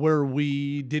where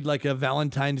we did like a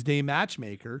Valentine's Day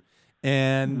matchmaker.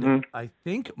 And I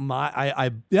think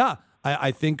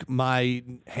I think my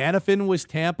Hanifin was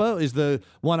Tampa is the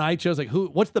one I chose. Like,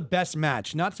 what's the best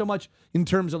match? Not so much in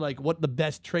terms of like what the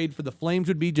best trade for the Flames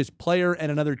would be, just player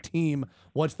and another team.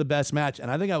 What's the best match? And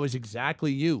I think I was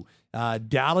exactly you.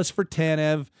 Dallas for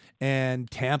Tanev and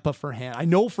Tampa for I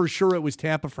know for sure it was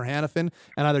Tampa for Hanifin,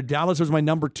 and either Dallas was my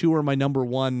number 2 or my number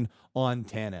 1 on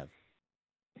Tanev.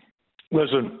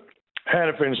 Listen,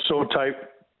 Hanifin's so tight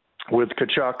with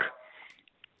Tkachuk.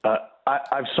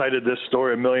 I've cited this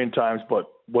story a million times, but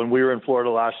when we were in Florida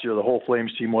last year, the whole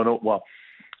Flames team went over. Well,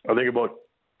 I think about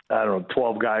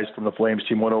 12 guys from the Flames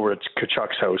team went over to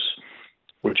Tkachuk's house,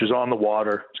 which is on the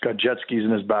water. It's got jet skis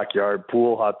in his backyard,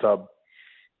 pool, hot tub.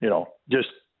 Just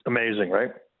amazing,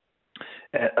 right?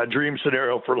 A dream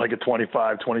scenario for like a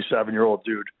 25, 27-year-old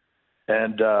dude,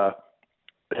 and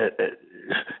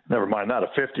never mind that,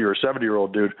 a 50 or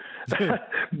 70-year-old dude.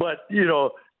 But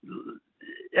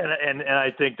And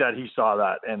I think that he saw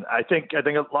that, and I think a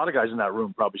lot of guys in that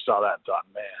room probably saw that and thought,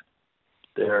 man,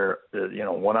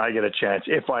 when I get a chance,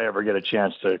 if I ever get a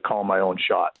chance to call my own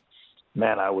shot,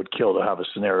 man, I would kill to have a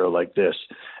scenario like this.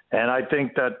 And I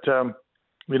think that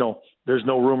there's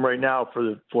no room right now for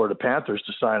the Florida Panthers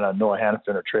to sign on Noah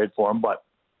Hanifin or trade for him, but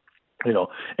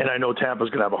and I know Tampa's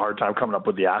going to have a hard time coming up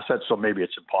with the assets, so maybe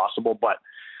it's impossible, but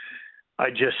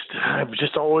I've just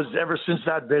always, ever since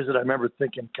that visit, I remember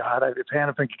thinking, God, if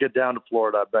Hanifin could get down to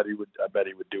Florida, I bet he would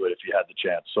do it if he had the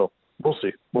chance. So we'll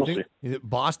see. We'll see.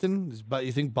 Boston? But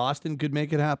you think Boston could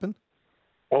make it happen?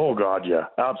 Oh God, yeah,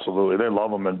 absolutely. They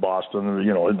love him in Boston.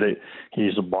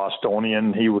 He's a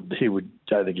Bostonian. He would.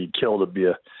 I think he'd kill to be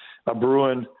a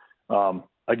Bruin.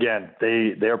 Again,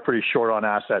 they are pretty short on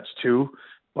assets too,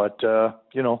 but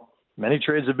many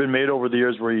trades have been made over the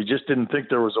years where you just didn't think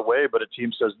there was a way, but a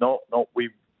team says, no, we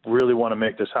really want to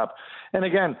make this happen. And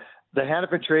again, the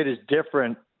Hanifin trade is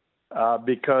different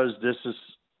because this is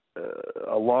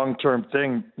a long-term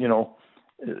thing.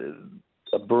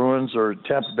 The Bruins or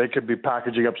Tampa Bay could be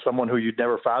packaging up someone who you'd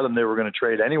never fathom they were going to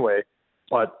trade anyway.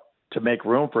 But to make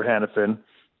room for Hanifin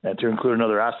and to include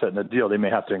another asset in the deal, they may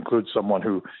have to include someone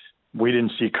who we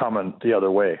didn't see coming the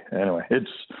other way. Anyway,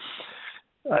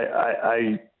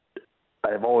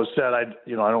 I've always said I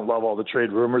don't love all the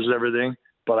trade rumors and everything,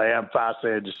 but I am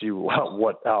fascinated to see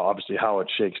how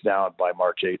it shakes down by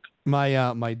March 8th.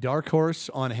 My dark horse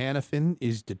on Hanifin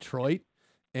is Detroit,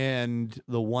 and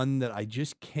the one that I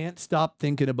just can't stop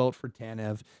thinking about for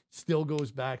Tanev still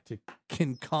goes back to,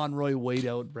 can Conroy wait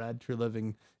out Brad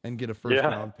Treliving and get a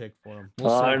first-round pick for him?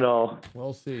 We'll see. I know.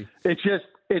 We'll see.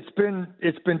 It's been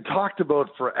talked about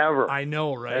forever. I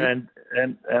know, right? And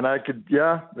I could,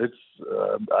 it's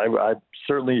I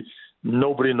certainly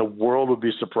nobody in the world would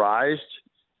be surprised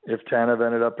if Tanev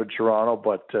ended up in Toronto,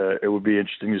 but it would be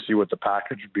interesting to see what the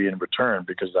package would be in return,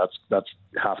 because that's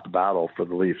half the battle for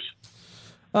the Leafs.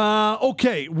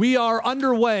 Okay, we are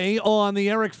underway on the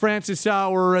Eric Francis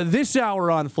Hour, this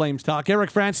hour on Flames Talk. Eric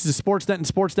Francis is Sportsnet and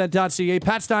Sportsnet.ca.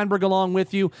 Pat Steinberg along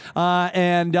with you.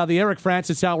 And the Eric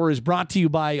Francis Hour is brought to you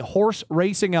by Horse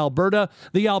Racing Alberta.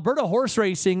 The Alberta horse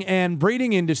racing and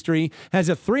breeding industry has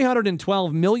a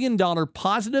 $312 million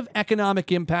positive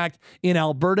economic impact in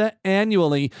Alberta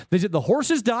annually. Visit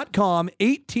thehorses.com,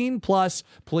 18 plus.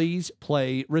 Please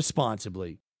play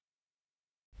responsibly.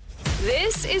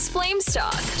 This is Flames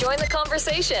Talk. Join the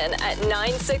conversation at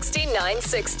 960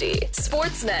 960.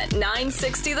 Sportsnet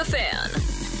 960 The Fan.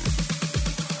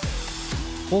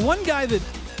 Well, one guy that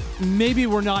maybe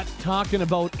we're not talking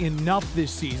about enough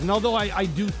this season, although I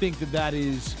do think that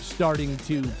is starting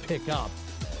to pick up.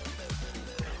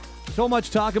 So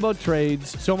much talk about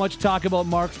trades, so much talk about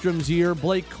Markstrom's year,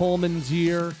 Blake Coleman's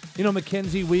year,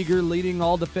 Mackenzie Weegar leading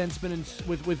all defensemen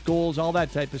with goals, all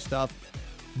that type of stuff.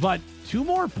 But 2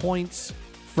 more points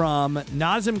from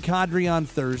Nazem Kadri on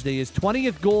Thursday. His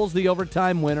 20th goal is the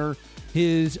overtime winner.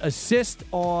 His assist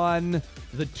on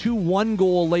the 2-1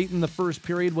 goal late in the first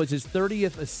period was his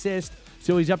 30th assist,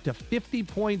 so he's up to 50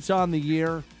 points on the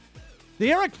year.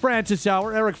 The Eric Francis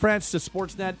Hour, Eric Francis of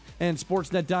Sportsnet and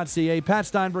Sportsnet.ca. Pat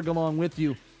Steinberg along with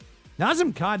you.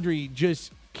 Nazem Kadri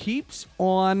just keeps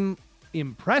on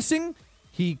impressing.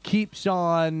 He keeps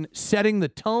on setting the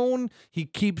tone. He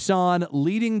keeps on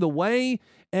leading the way.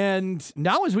 And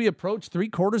now as we approach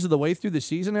 3/4 of the way through the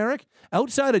season, Eric,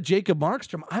 outside of Jacob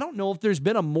Markstrom, I don't know if there's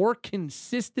been a more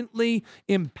consistently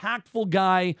impactful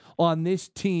guy on this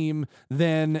team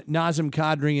than Nazem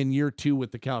Kadri in year 2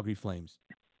 with the Calgary Flames.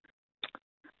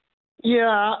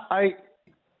 Yeah, I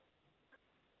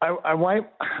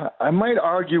might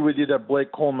argue with you that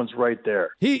Blake Coleman's right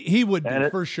there. He would be,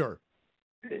 for sure.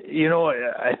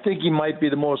 I think he might be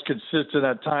the most consistent.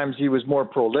 At times he was more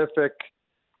prolific.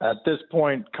 At this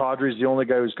point, Kadri's the only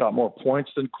guy who's got more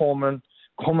points than Coleman.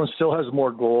 Coleman still has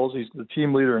more goals. He's the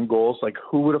team leader in goals. Like,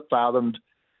 who would have fathomed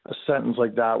a sentence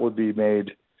like that would be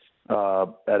made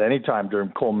at any time during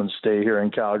Coleman's stay here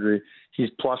in Calgary? He's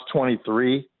plus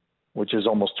 23, which is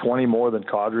almost 20 more than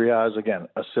Kadri has. Again,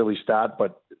 a silly stat,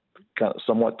 but kind of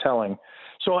somewhat telling.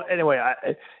 So anyway,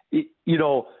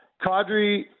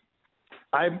 Kadri,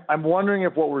 I'm wondering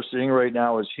if what we're seeing right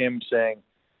now is him saying,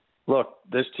 look,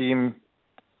 this team,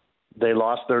 they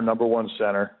lost their number one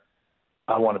center.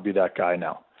 I want to be that guy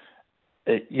now.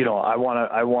 I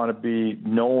want to be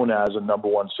known as a number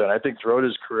one center. I think throughout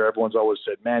his career, everyone's always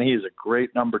said, man, he is a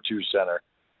great number 2 center,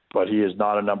 but he is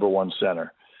not a number 1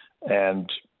 center.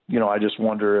 And, I just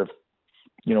wonder if,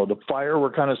 the fire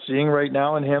we're kind of seeing right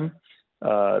now in him,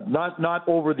 not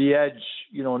over the edge,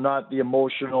 not the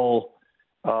emotional,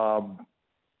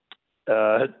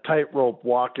 tightrope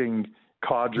walking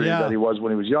Kadri that he was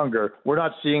when he was younger. We're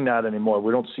not seeing that anymore.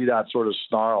 We don't see that sort of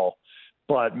snarl.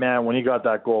 But, man, when he got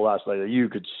that goal last night, you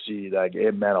could see that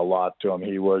it meant a lot to him.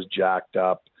 He was jacked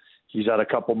up. He's had a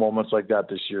couple moments like that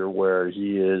this year where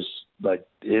he is, like,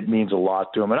 it means a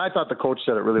lot to him. And I thought the coach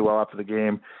said it really well after the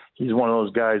game. He's one of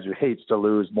those guys who hates to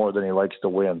lose more than he likes to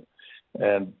win.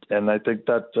 And I think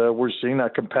that we're seeing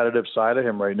that competitive side of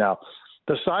him right now.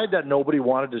 The side that nobody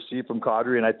wanted to see from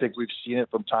Kadri, and I think we've seen it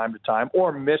from time to time,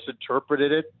 or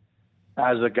misinterpreted it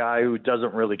as a guy who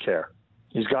doesn't really care.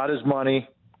 He's got his money.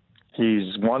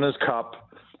 He's won his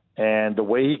cup. And the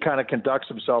way he kind of conducts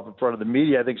himself in front of the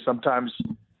media, I think sometimes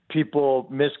people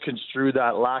misconstrue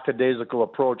that lackadaisical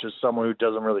approach as someone who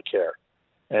doesn't really care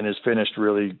and is finished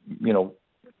really,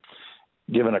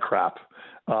 giving a crap.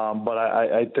 But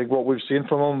I think what we've seen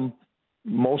from him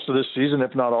most of this season,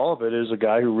 if not all of it, is a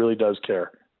guy who really does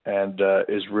care and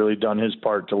has really done his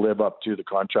part to live up to the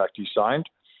contract he signed.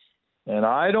 And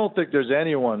I don't think there's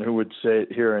anyone who would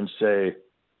sit here and say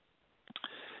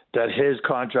that his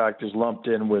contract is lumped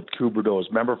in with Huberdeau's.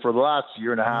 Remember, for the last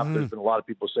year and a half, there's been a lot of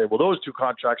people say, well, those 2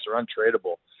 contracts are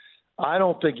untradeable. I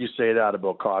don't think you say that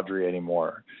about Kadri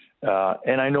anymore.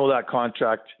 And I know that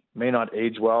contract may not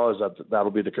age well, as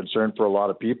that'll be the concern for a lot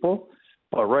of people.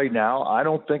 But right now, I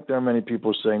don't think there are many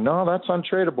people saying, no, that's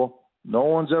untradeable. No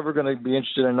one's ever going to be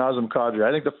interested in Nazem Kadri.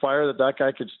 I think the fire that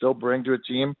guy could still bring to a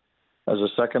team as a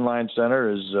second-line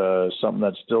center is something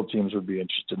that still teams would be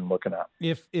interested in looking at.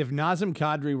 If Nazem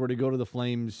Kadri were to go to the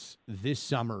Flames this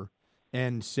summer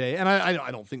and say, and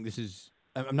I don't think this is,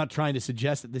 I'm not trying to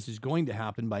suggest that this is going to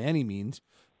happen by any means,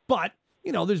 but,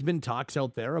 there's been talks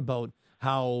out there about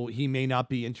how he may not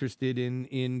be interested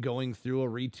in going through a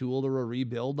retool or a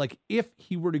rebuild. Like, if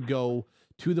he were to go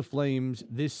to the Flames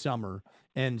this summer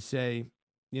and say,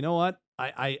 you know what?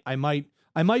 I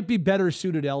might be better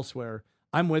suited elsewhere.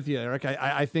 I'm with you, Eric.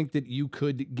 I think that you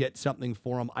could get something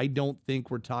for him. I don't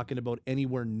think we're talking about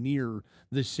anywhere near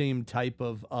the same type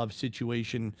of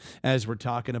situation as we're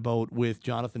talking about with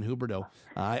Jonathan Huberdeau.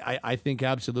 I think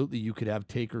absolutely you could have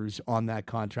takers on that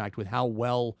contract with how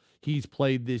well he's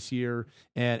played this year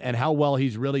and how well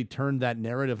he's really turned that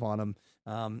narrative on him.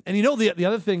 And the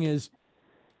other thing is,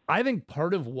 I think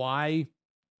part of why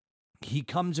he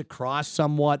comes across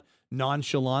somewhat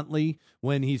nonchalantly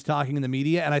when he's talking in the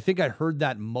media, and I think I heard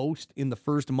that most in the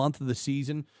first month of the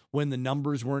season when the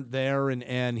numbers weren't there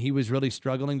and he was really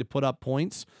struggling to put up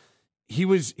points.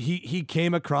 He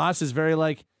came across as very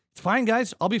like, it's fine,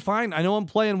 guys, I'll be fine. I know I'm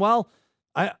playing well.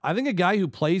 I think a guy who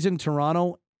plays in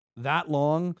Toronto that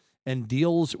long and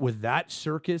deals with that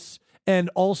circus, and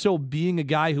also being a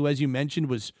guy who, as you mentioned,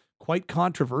 was quite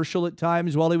controversial at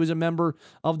times while he was a member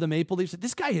of the Maple Leafs.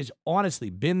 This guy has honestly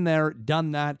been there,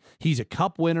 done that. He's a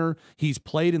cup winner. He's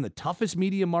played in the toughest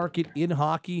media market in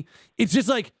hockey. It's just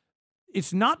like,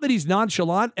 it's not that he's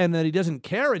nonchalant and that he doesn't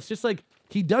care. It's just like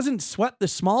he doesn't sweat the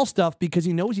small stuff because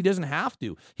he knows he doesn't have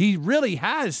to. He really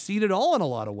has seen it all in a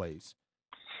lot of ways.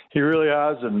 He really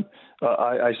has. And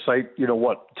I cite, 10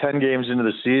 games into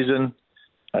the season,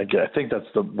 I think that's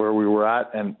where we were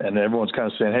at, and everyone's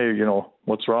kind of saying, hey,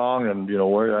 what's wrong, and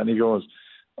where, and he goes,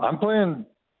 I'm doing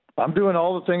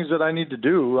all the things that I need to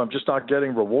do. I'm just not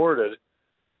getting rewarded.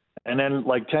 And then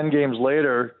like 10 games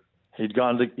later, he'd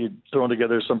thrown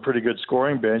together some pretty good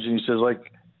scoring bench, and he says,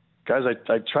 like, guys,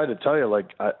 I tried to tell you, like,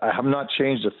 I have not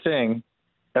changed a thing.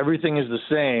 Everything is the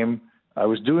same. I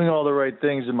was doing all the right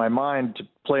things in my mind to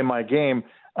play my game.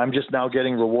 I'm just now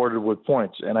getting rewarded with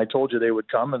points, and I told you they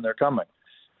would come, and they're coming.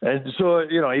 And so,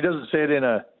 he doesn't say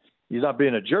it he's not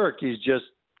being a jerk. He's just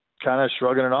kind of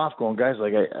shrugging it off, going, guys,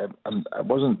 like I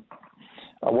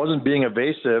wasn't being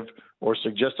evasive or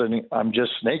suggesting I'm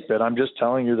just snake bit. I'm just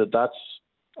telling you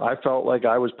I felt like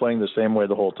I was playing the same way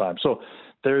the whole time. So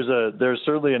there's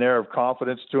certainly an air of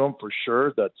confidence to him for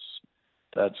sure.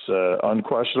 That's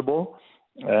unquestionable.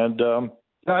 And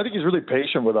I think he's really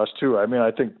patient with us too. I mean,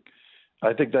 I think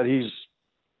that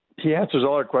he answers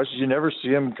all our questions. You never see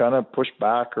him kind of push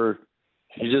back, or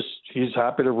he's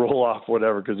happy to roll off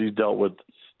whatever, because he's dealt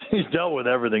with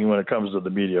everything when it comes to the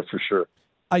media for sure.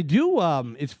 I do.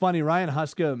 It's funny. Ryan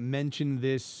Huska mentioned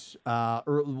this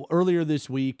earlier this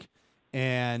week,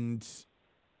 and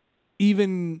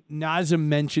even Nazem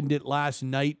mentioned it last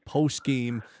night post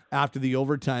game after the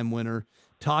overtime winner,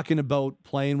 talking about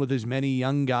playing with as many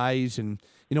young guys. And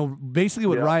basically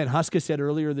what Ryan Huska said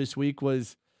earlier this week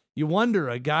was, you wonder,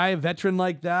 a veteran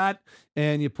like that,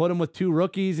 and you put him with two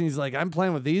rookies, and he's like, I'm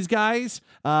playing with these guys,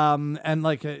 and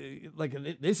like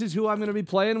this is who I'm going to be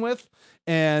playing with.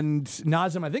 And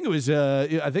Nazem, I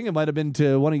think it might have been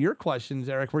to one of your questions,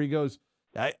 Eric, where he goes,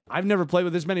 I've never played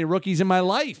with this many rookies in my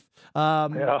life.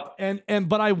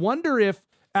 But I wonder if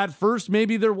at first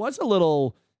maybe there was a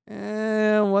little,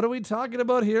 what are we talking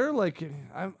about here? Like,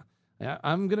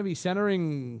 I'm going to be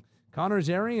centering Connor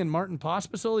Zary and Martin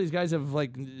Pospisil. These guys have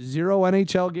like 0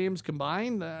 NHL games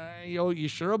combined. You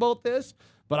sure about this?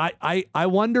 But I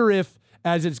wonder if,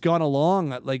 as it's gone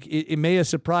along, like it may have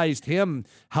surprised him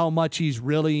how much he's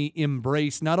really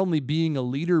embraced not only being a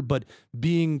leader, but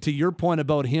being, to your point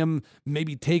about him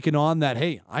maybe taking on that,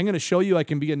 hey, I'm going to show you I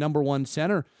can be a number one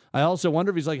center. I also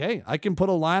wonder if he's like, hey, I can put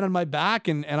a line on my back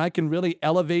and I can really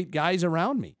elevate guys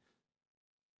around me.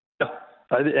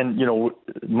 And,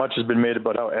 much has been made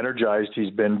about how energized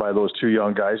he's been by those two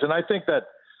young guys. And I think that,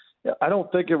 I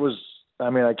don't think it was, I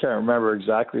can't remember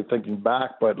exactly thinking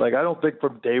back, but like, I don't think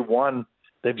from day one,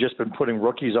 they've just been putting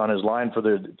rookies on his line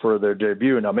for their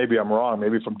debut. Now, maybe I'm wrong.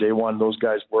 Maybe from day one, those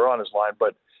guys were on his line,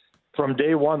 but from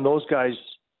day one, those guys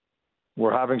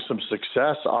were having some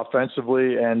success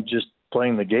offensively and just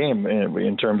playing the game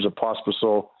in terms of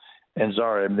Pospisil and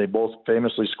Zary. They both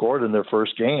famously scored in their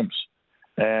first games.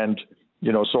 And,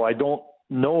 so I don't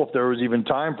know if there was even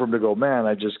time for him to go, man,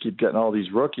 I just keep getting all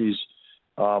these rookies.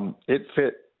 It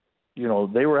fit,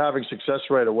 they were having success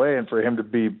right away. And for him to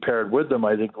be paired with them,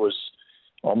 I think was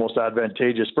almost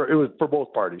advantageous for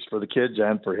both parties, for the kids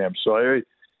and for him. So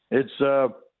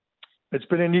it's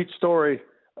been a neat story.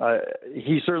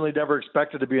 He certainly never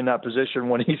expected to be in that position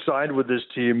when he signed with this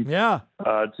team. Yeah.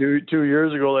 2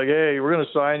 years ago, like, hey, we're going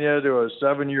to sign you to a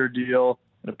 7-year deal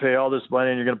and pay all this money,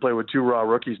 and you're going to play with 2 raw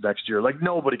rookies next year. Like,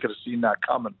 nobody could have seen that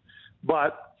coming.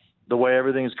 But the way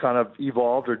everything's kind of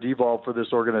evolved or devolved for this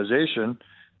organization,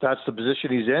 that's the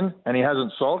position he's in, and he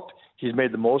hasn't sulked. He's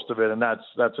made the most of it, and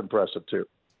that's impressive too.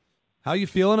 How you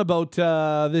feeling about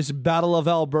this Battle of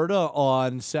Alberta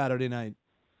on Saturday night?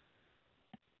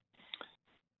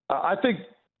 I think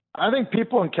I think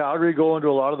people in Calgary go into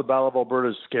a lot of the Battle of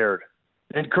Alberta scared.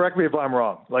 And correct me if I'm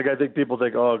wrong. Like, I think people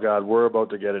think, oh, God, we're about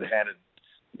to get it handed.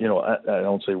 You know, I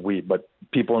don't say we, but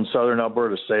people in southern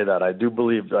Alberta say that. I do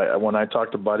believe that when I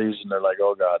talk to buddies and they're like,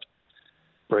 oh, God,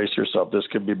 brace yourself, this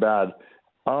could be bad.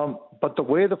 But the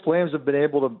way the Flames have been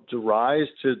able to rise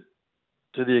to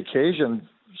the occasion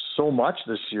so much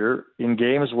this year in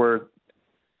games where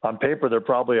on paper they're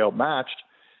probably outmatched,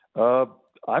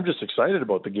 I'm just excited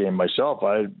about the game myself.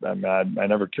 I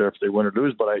never care if they win or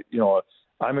lose, but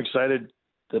I'm excited.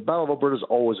 The Battle of Alberta is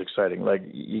always exciting. Like,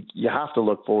 you have to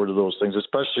look forward to those things,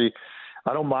 especially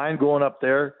I don't mind going up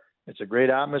there. It's a great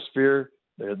atmosphere.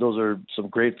 Those are some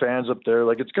great fans up there.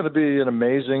 Like, it's going to be an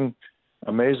amazing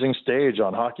stage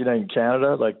on Hockey Night in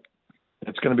Canada. Like,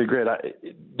 it's going to be great.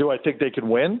 Do I think they can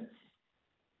win?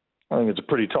 I think it's a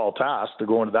pretty tall task to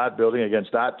go into that building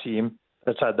against that team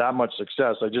that's had that much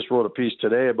success. I just wrote a piece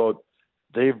today about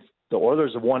the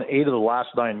Oilers have won 8 of the last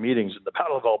 9 meetings in the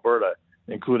Battle of Alberta,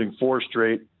 including 4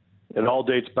 straight. It all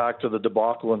dates back to the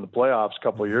debacle in the playoffs a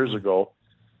couple of years ago.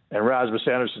 And Rasmus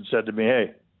Andersson said to me,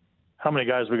 hey, how many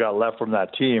guys we got left from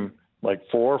that team? Like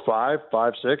 4, 5,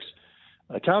 6?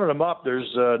 I counted them up. There's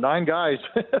 9 guys,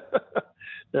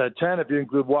 10 if you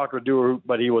include Walker Duehr,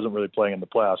 but he wasn't really playing in the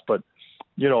playoffs. But,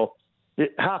 you know,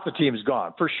 half the team's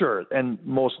gone for sure, and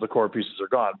most of the core pieces are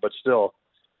gone. But still,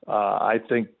 I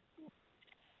think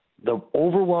the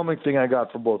overwhelming thing I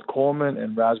got from both Coleman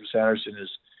and Rasmus Andersson is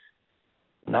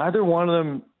neither one of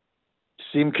them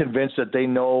seem convinced that they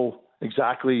know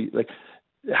exactly like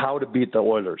how to beat the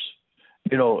Oilers.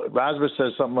 You know, Rasmus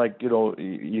says something like, you know,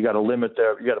 you got to limit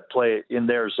you got to play in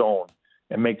their zone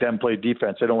and make them play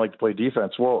defense. They don't like to play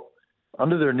defense. Well,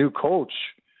 under their new coach,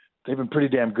 they've been pretty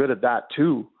damn good at that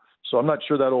too. So I'm not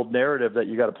sure that old narrative that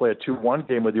you got to play a 2-1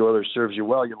 game with the Oilers serves you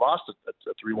well. You lost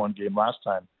a 3-1 game last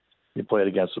time you played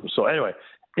against them. So anyway,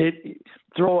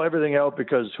 throw everything out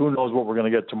because who knows what we're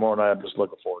going to get tomorrow night. I'm just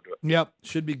looking forward to it. Yep,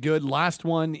 should be good. Last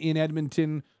one in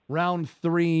Edmonton, round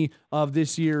 3 of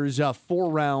this year's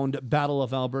 4-round Battle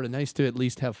of Alberta. Nice to at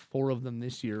least have 4 of them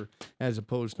this year as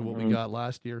opposed to what we got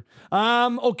last year.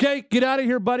 Okay, get out of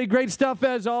here, buddy. Great stuff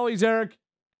as always, Eric.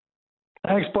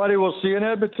 Thanks, buddy. We'll see you in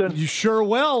Edmonton. You sure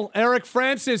will. Eric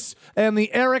Francis and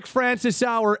the Eric Francis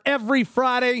Hour every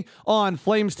Friday on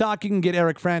Flames Talk. You can get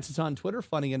Eric Francis on Twitter,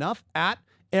 funny enough, at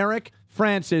Eric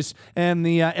Francis. And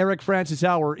the Eric Francis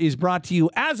Hour is brought to you,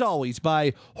 as always,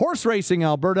 by Horse Racing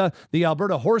Alberta. The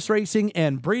Alberta horse racing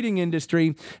and breeding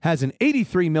industry has an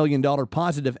 $83 million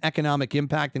positive economic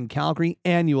impact in Calgary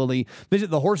annually. Visit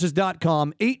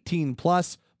thehorses.com,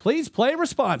 18+. Please play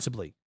responsibly.